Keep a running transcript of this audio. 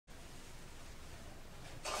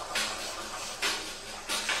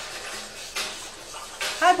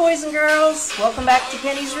boys and girls. Welcome back to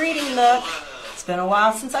Penny's Reading Nook. It's been a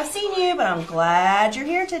while since I've seen you, but I'm glad you're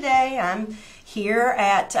here today. I'm here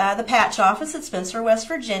at the patch office at Spencer, West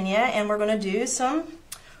Virginia, and we're going to do some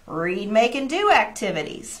read, make, and do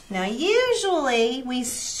activities. Now, usually we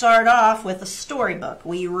start off with a storybook.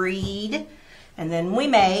 We read, and then we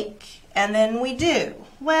make, and then we do.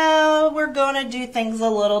 Well, we're going to do things a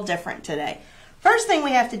little different today. First thing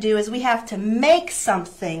we have to do is we have to make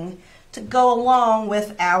something to go along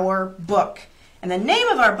with our book. And the name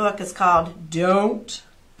of our book is called Don't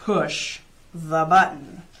Push the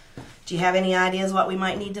Button. Do you have any ideas what we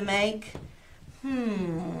might need to make?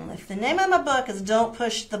 If the name of my book is Don't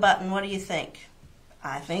Push the Button, what do you think?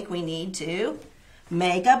 I think we need to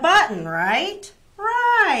make a button, right?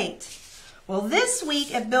 Right. Well, this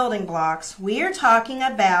week at Building Blocks, we are talking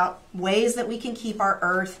about ways that we can keep our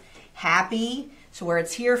earth happy, so where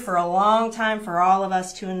it's here for a long time for all of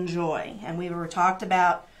us to enjoy. And we were talked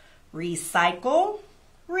about recycle,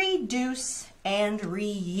 reduce, and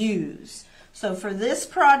reuse. So for this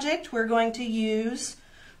project, we're going to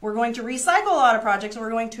recycle a lot of projects,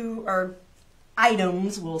 or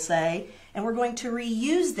items, we'll say, and we're going to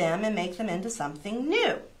reuse them and make them into something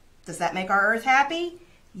new. Does that make our earth happy?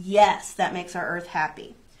 Yes, that makes our earth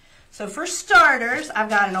happy. So for starters, I've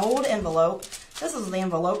got an old envelope. This is the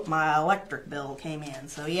envelope my electric bill came in.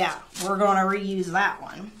 So yeah, we're going to reuse that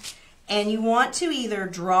one. And you want to either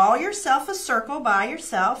draw yourself a circle by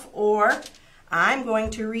yourself, or I'm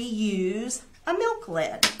going to reuse a milk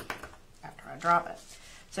lid after I drop it.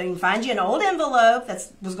 So you can find you an old envelope that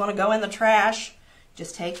was going to go in the trash.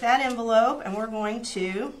 Just take that envelope and we're going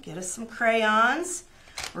to get us some crayons.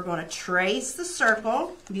 We're going to trace the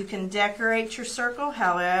circle. You can decorate your circle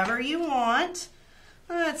however you want.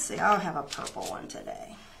 Let's see, I'll have a purple one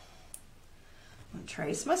today. I'm going to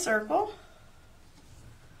trace my circle.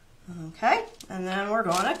 Okay, and then we're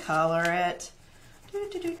going to color it. I'm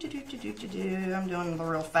doing the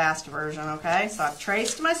real fast version, okay? So I've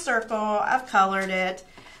traced my circle, I've colored it.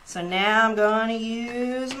 So now I'm going to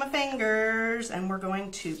use my fingers and we're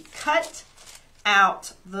going to cut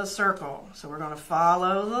out the circle. So we're going to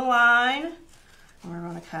follow the line and we're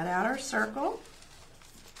going to cut out our circle.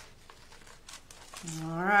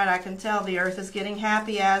 All right, I can tell the earth is getting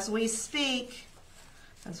happy as we speak,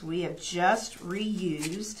 as we have just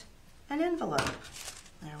reused an envelope.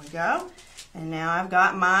 There we go. And now I've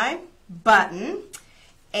got my button,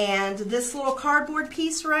 and this little cardboard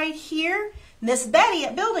piece right here, Miss Betty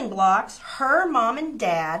at Building Blocks, her mom and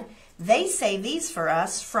dad, they save these for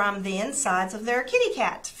us from the insides of their kitty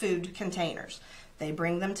cat food containers. They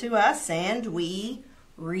bring them to us and we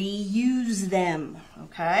reuse them,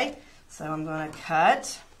 okay? So I'm going to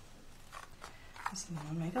cut. Just going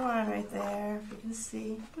to make a line right there, if you can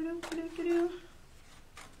see.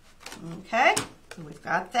 Okay, so we've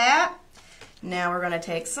got that. Now we're going to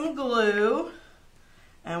take some glue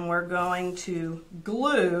and we're going to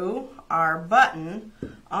glue our button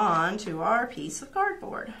onto our piece of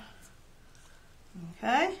cardboard.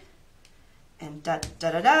 Okay, and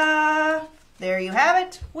da-da-da-da, there you have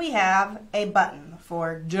it. We have a button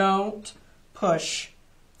for Don't Push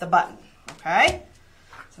the Button, okay?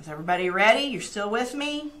 So is everybody ready? You're still with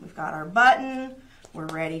me? We've got our button. We're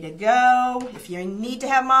ready to go. If you need to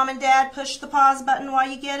have mom and dad push the pause button while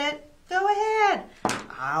you get it, go ahead.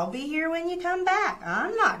 I'll be here when you come back.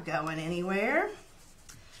 I'm not going anywhere.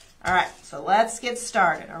 All right, so let's get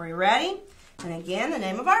started. Are we ready? And again, the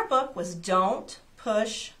name of our book was Don't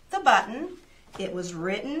Push the Button. It was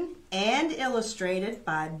written and illustrated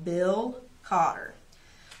by Bill Cotter.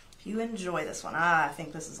 If you enjoy this one, I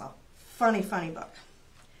think this is a funny, funny book.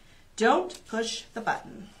 Don't Push the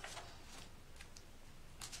Button.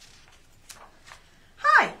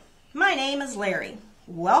 Hi, my name is Larry.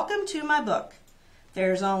 Welcome to my book.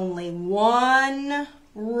 There's only one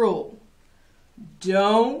rule.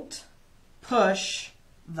 Don't push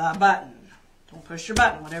the button. Don't push your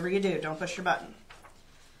button. Whatever you do, don't push your button.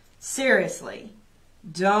 Seriously,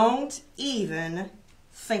 don't even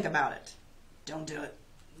think about it. Don't do it.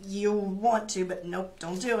 You want to, but nope,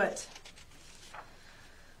 don't do it.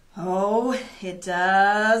 Oh, it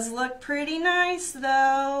does look pretty nice,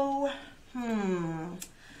 though. I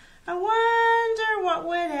wonder what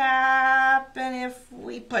would happen if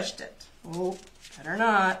we pushed it. Oh, better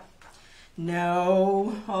not.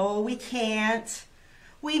 No, oh, we can't.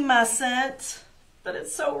 We mustn't. But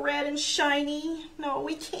it's so red and shiny. No,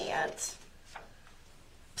 we can't.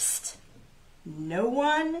 Psst. No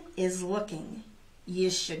one is looking.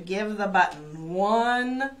 You should give the button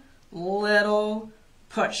one little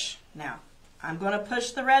push. Now, I'm going to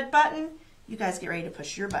push the red button. You guys get ready to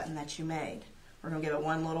push your button that you made. We're going to give it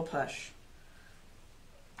one little push.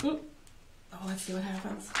 Oh, let's see what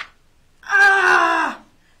happens. Ah!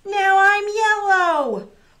 Now I'm yellow.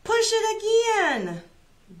 Push it again.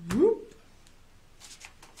 Whoop.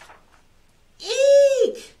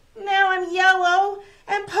 Eek! Now I'm yellow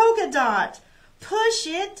and polka dot. Push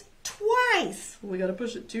it twice. We gotta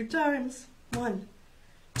push it 2 times. 1,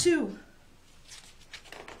 2.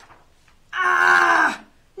 Ah!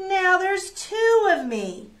 Now there's 2 of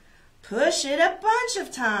me. Push it a bunch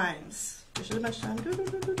of times. Push it a bunch of times.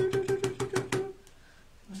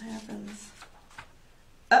 What happens?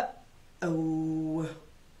 Oh,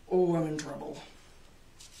 I'm in trouble.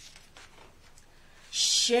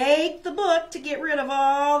 Shake the book to get rid of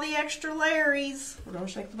all the extra Larrys. We're going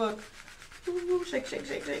to shake the book. Ooh, shake, shake,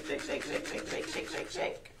 shake, shake, shake, shake, shake, shake, shake, shake, shake,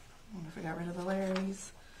 shake. I wonder if we got rid of the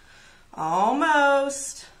Larrys.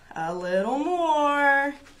 Almost. A little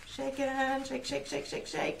more. Shake it. Shake, shake, shake, shake,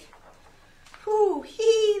 shake. Whoo,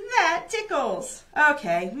 that tickles.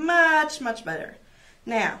 Okay, much, much better.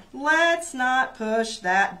 Now, let's not push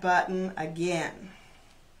that button again.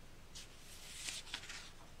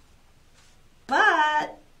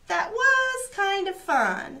 But that was kind of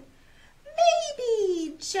fun.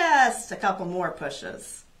 Maybe just a couple more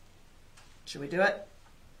pushes. Should we do it?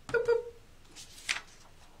 Boop, boop.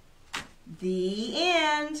 The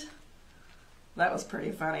end. That was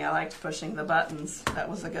pretty funny. I liked pushing the buttons. That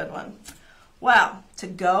was a good one. Well, to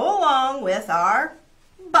go along with our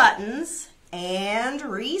buttons and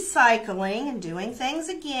recycling and doing things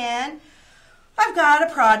again, I've got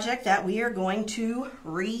a project that we are going to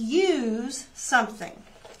reuse something.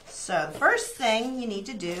 So the first thing you need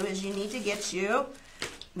to do is you need to get you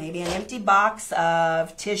maybe an empty box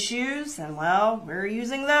of tissues, and well, we're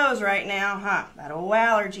using those right now, huh? That old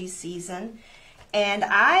allergy season. And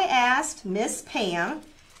I asked Miss Pam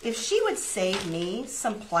if she would save me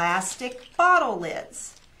some plastic bottle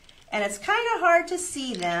lids. And it's kind of hard to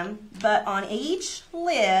see them, but on each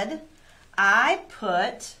lid I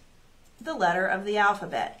put the letter of the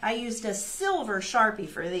alphabet. I used a silver Sharpie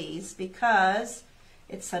for these because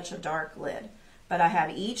it's such a dark lid. But I have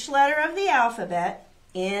each letter of the alphabet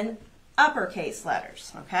in uppercase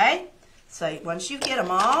letters, okay? So once you get them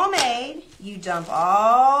all made, you dump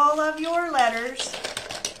all of your letters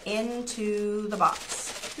into the box.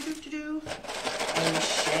 And you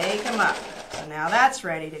shake them up. So now that's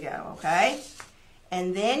ready to go, okay?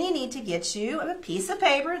 And then you need to get you a piece of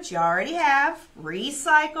paper that you already have,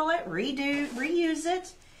 recycle it, reuse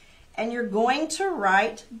it, and you're going to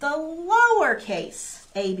write the lowercase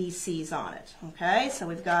ABCs on it, okay? So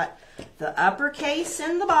we've got the uppercase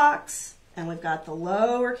in the box, and we've got the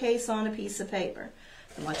lowercase on a piece of paper.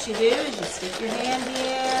 And what you do is you stick your hand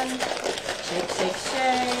in, shake, shake,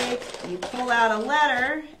 shake, you pull out a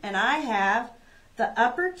letter, and I have the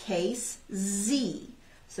uppercase Z.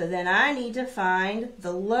 So then I need to find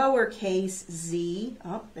the lowercase z.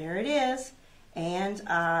 Oh, there it is. And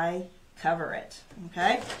I cover it.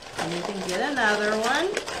 Okay? And you can get another one.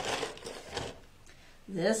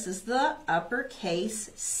 This is the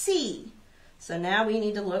uppercase C. So now we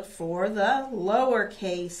need to look for the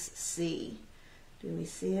lowercase c. Do we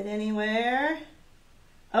see it anywhere?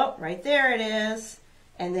 Oh, right there it is.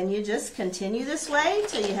 And then you just continue this way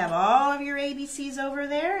till you have all of your ABCs over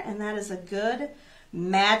there, and that is a good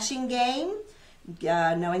matching game.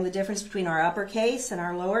 Knowing the difference between our uppercase and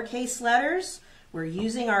our lowercase letters. We're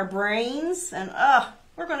using our brains, and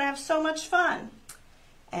we're going to have so much fun.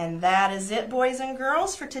 And that is it, boys and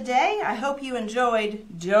girls, for today. I hope you enjoyed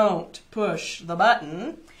Don't Push the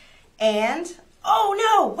Button. And, oh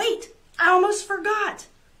no, wait, I almost forgot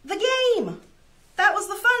the game. That was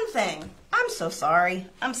the fun thing. I'm so sorry.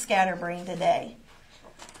 I'm scatterbrained today.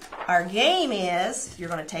 Our game is, you're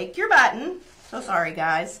going to take your button, so sorry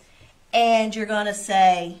guys, and you're going to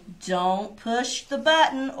say, don't push the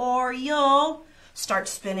button or you'll start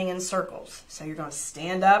spinning in circles. So you're going to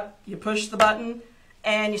stand up, you push the button,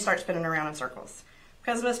 and you start spinning around in circles.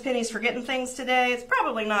 Because Miss Penny's forgetting things today, it's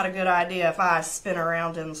probably not a good idea if I spin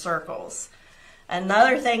around in circles.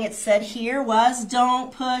 Another thing it said here was,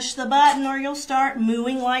 don't push the button or you'll start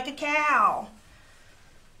mooing like a cow.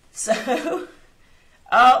 So,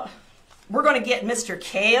 we're going to get Mr.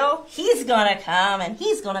 Kale. He's going to come and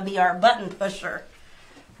he's going to be our button pusher.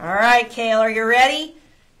 All right, Kale, are you ready?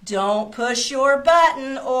 Don't push your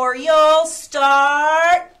button or you'll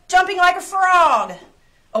start jumping like a frog.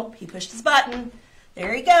 Oh, he pushed his button.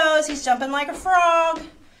 There he goes. He's jumping like a frog.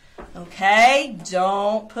 Okay,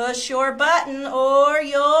 don't push your button or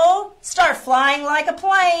you'll start flying like a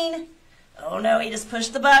plane. Oh no, he just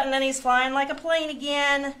pushed the button and he's flying like a plane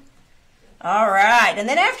again. All right, and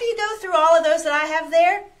then after you go through all of those that I have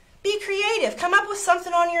there, Be creative. Come up with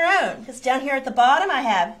something on your own. Because down here at the bottom I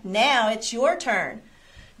have, now it's your turn.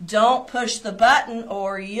 Don't push the button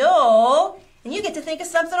or and you get to think of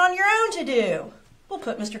something on your own to do. We'll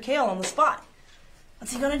put Mr. Kale on the spot.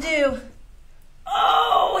 What's he going to do?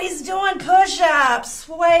 Oh, he's doing push-ups.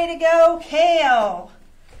 Way to go, Kale.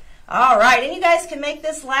 All right, and you guys can make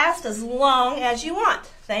this last as long as you want.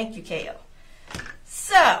 Thank you, Kale.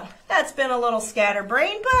 So, that's been a little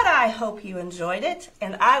scatterbrain, but I hope you enjoyed it.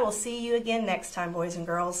 And I will see you again next time, boys and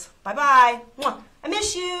girls. Bye-bye. I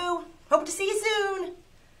miss you. Hope to see you soon.